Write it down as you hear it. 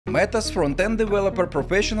Meta's front-end developer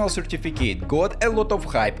professional certificate got a lot of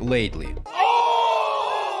hype lately.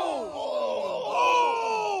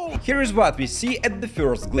 Here is what we see at the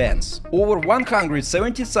first glance. Over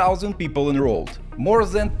 170,000 people enrolled, more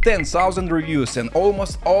than 10,000 reviews and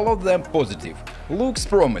almost all of them positive. Looks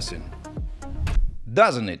promising,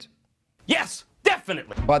 doesn't it? Yes,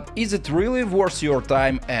 definitely! But is it really worth your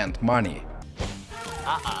time and money?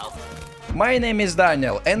 Uh-oh. My name is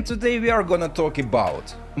Daniel and today we are gonna talk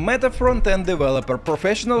about Meta Front-End Developer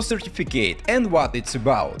Professional Certificate and what it's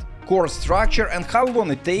about, course structure and how long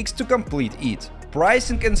it takes to complete it,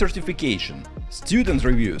 pricing and certification, student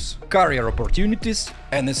reviews, career opportunities,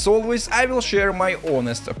 and as always I will share my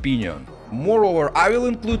honest opinion. Moreover, I will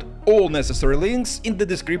include all necessary links in the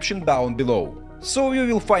description down below. So you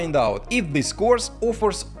will find out if this course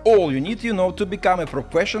offers all you need to know to become a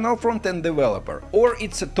professional front-end developer, or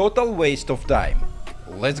it's a total waste of time.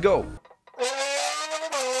 Let's go!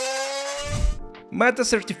 Meta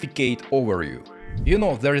Certificate Overview. You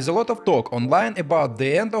know, there is a lot of talk online about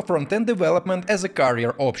the end of front-end development as a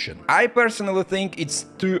career option. I personally think it's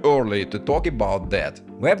too early to talk about that.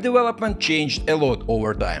 Web development changed a lot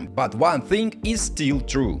over time, but one thing is still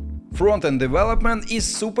true. Front-end development is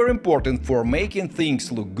super important for making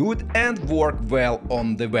things look good and work well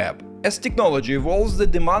on the web. As technology evolves, the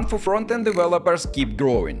demand for front-end developers keep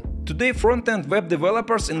growing. Today, front-end web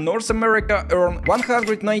developers in North America earn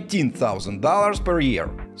 $119,000 per year.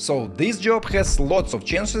 So this job has lots of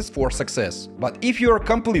chances for success. But if you are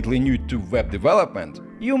completely new to web development,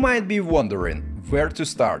 you might be wondering where to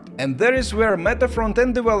start. And that is where Meta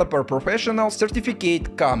Front-End Developer Professional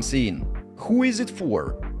Certificate comes in. Who is it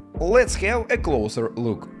for? Let's have a closer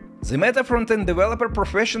look. The Meta Front-End Developer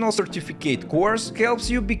Professional Certificate course helps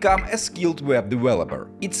you become a skilled web developer.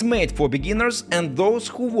 It's made for beginners and those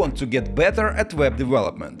who want to get better at web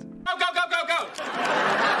development. Go, go, go, go, go!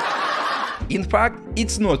 In fact,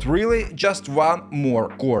 it's not really just one more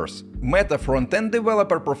course. Meta Front-End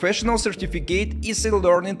Developer Professional Certificate is a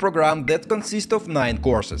learning program that consists of 9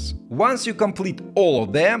 courses. Once you complete all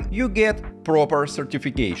of them, you get proper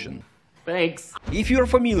certification. Thanks. If you're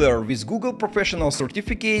familiar with Google Professional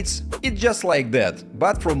Certificates, it's just like that,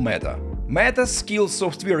 but from Meta. Meta's skilled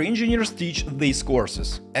software engineers teach these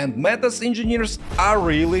courses, and Meta's engineers are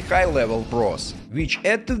really high-level pros, which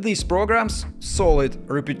add to these programs' solid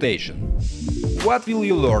reputation. What will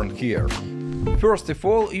you learn here? First of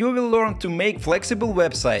all, you will learn to make flexible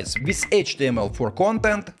websites with HTML for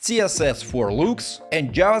content, CSS for looks,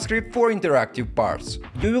 and JavaScript for interactive parts.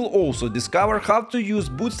 You will also discover how to use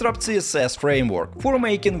Bootstrap CSS framework for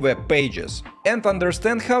making web pages, and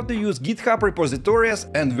understand how to use GitHub repositories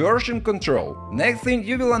and version control. Next thing,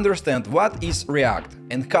 you will understand what is React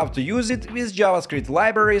and how to use it with JavaScript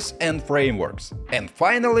libraries and frameworks. And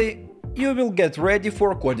finally, you will get ready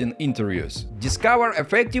for coding interviews, discover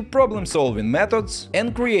effective problem-solving methods,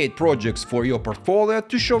 and create projects for your portfolio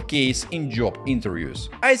to showcase in job interviews.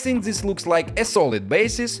 I think this looks like a solid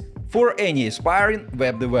basis for any aspiring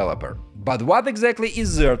web developer. But what exactly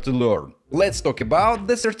is there to learn? Let's talk about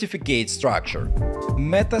the certificate structure.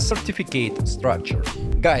 Meta Certificate Structure.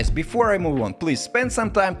 Guys, before I move on, please spend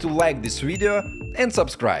some time to like this video and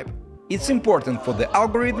subscribe. It's important for the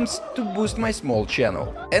algorithms to boost my small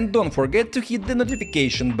channel. And don't forget to hit the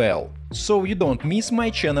notification bell, so you don't miss my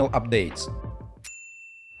channel updates.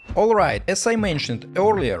 Alright, as I mentioned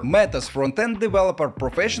earlier, Meta's Front-End Developer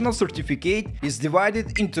Professional Certificate is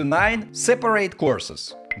divided into 9 separate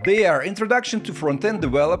courses. They are Introduction to Front-End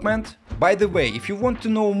Development. By the way, if you want to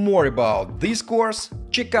know more about this course,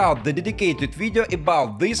 check out the dedicated video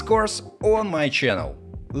about this course on my channel.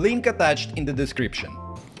 Link attached in the description.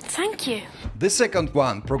 Thank you. The second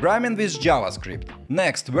one, Programming with JavaScript.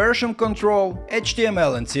 Next, Version Control,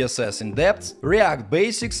 HTML and CSS in depth, React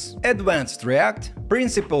Basics, Advanced React,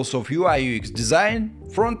 Principles of UI/UX Design,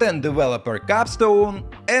 Front-End Developer Capstone,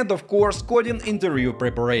 and of course, Coding Interview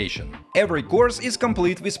Preparation. Every course is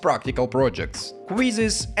complete with practical projects,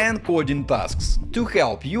 quizzes and coding tasks to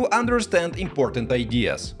help you understand important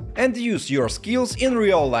ideas and use your skills in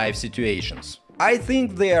real-life situations. I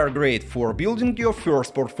think they are great for building your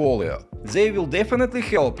first portfolio. They will definitely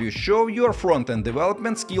help you show your front-end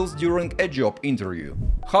development skills during a job interview.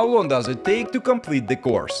 How long does it take to complete the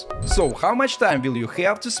course? So, how much time will you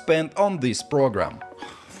have to spend on this program?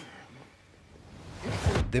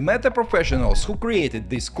 The Meta professionals who created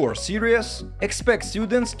this course series expect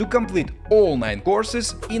students to complete all 9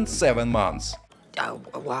 courses in 7 months.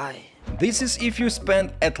 Why? This is if you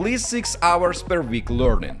spend at least 6 hours per week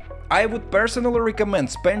learning. I would personally recommend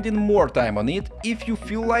spending more time on it if you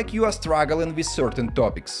feel like you are struggling with certain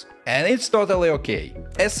topics. And it's totally okay.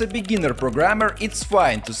 As a beginner programmer, it's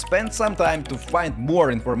fine to spend some time to find more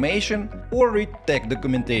information or read tech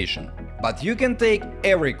documentation. But you can take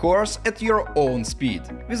every course at your own speed,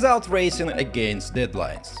 without racing against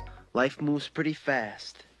deadlines. Life moves pretty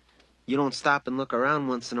fast. You don't stop and look around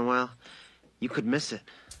once in a while, you could miss it.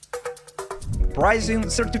 Pricing,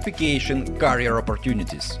 certification, career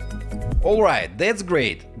opportunities. Alright, that's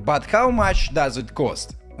great, but how much does it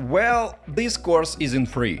cost? Well, this course isn't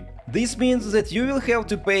free. This means that you will have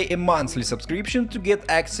to pay a monthly subscription to get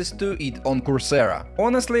access to it on Coursera.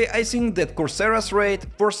 Honestly, I think that Coursera's rate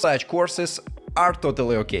for such courses are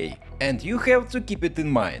totally okay. And you have to keep it in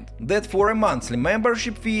mind that for a monthly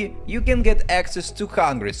membership fee you can get access to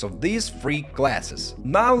hundreds of these free classes.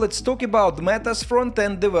 Now let's talk about Meta's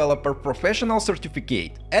Front-End Developer Professional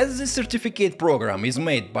Certificate. As this certificate program is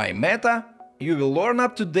made by Meta, you will learn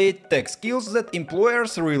up-to-date tech skills that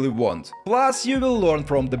employers really want. Plus, you will learn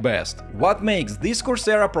from the best. What makes this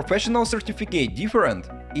Coursera Professional Certificate different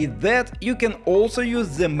is that you can also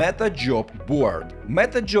use the Meta Job Board.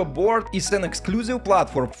 Meta Job Board is an exclusive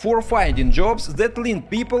platform for finding jobs that link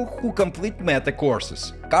people who complete Meta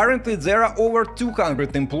courses. Currently, there are over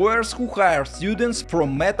 200 employers who hire students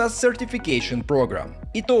from Meta's certification program.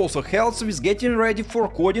 It also helps with getting ready for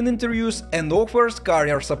coding interviews and offers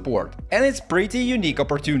career support. And it's pretty unique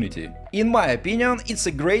opportunity. In my opinion, it's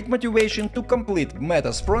a great motivation to complete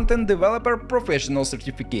Meta's Front-End Developer Professional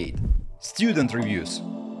Certificate. Student reviews.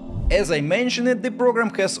 As I mentioned, the program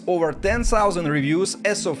has over 10,000 reviews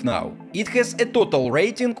as of now. It has a total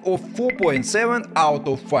rating of 4.7 out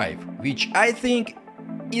of 5, which I think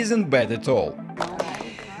isn't bad at all.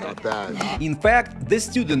 Not bad. In fact, the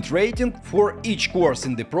student rating for each course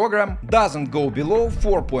in the program doesn't go below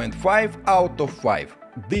 4.5 out of 5.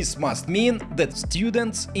 This must mean that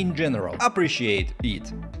students in general appreciate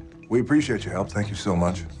it. We appreciate your help, thank you so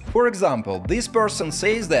much. For example, this person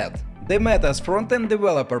says that the Meta's Front-End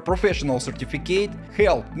Developer Professional Certificate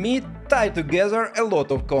helped me tie together a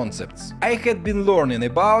lot of concepts I had been learning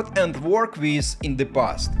about and work with in the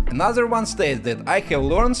past. Another one states that I have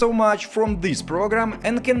learned so much from this program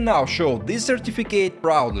and can now show this certificate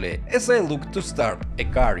proudly as I look to start a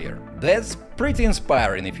career. That's pretty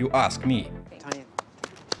inspiring if you ask me.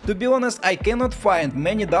 To be honest, I cannot find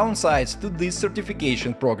many downsides to this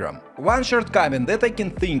certification program. One shortcoming that I can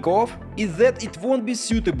think of is that it won't be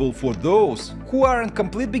suitable for those who aren't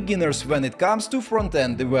complete beginners when it comes to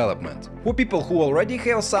front-end development. For people who already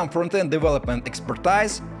have some front-end development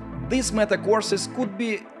expertise, these Meta courses could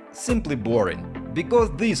be simply boring.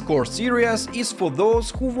 Because this course series is for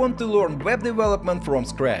those who want to learn web development from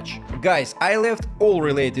scratch. Guys, I left all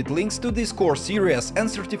related links to this course series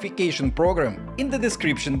and certification program in the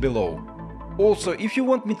description below. Also, if you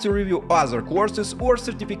want me to review other courses or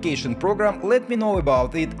certification program, let me know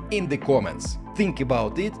about it in the comments. Think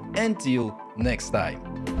about it until next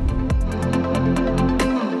time.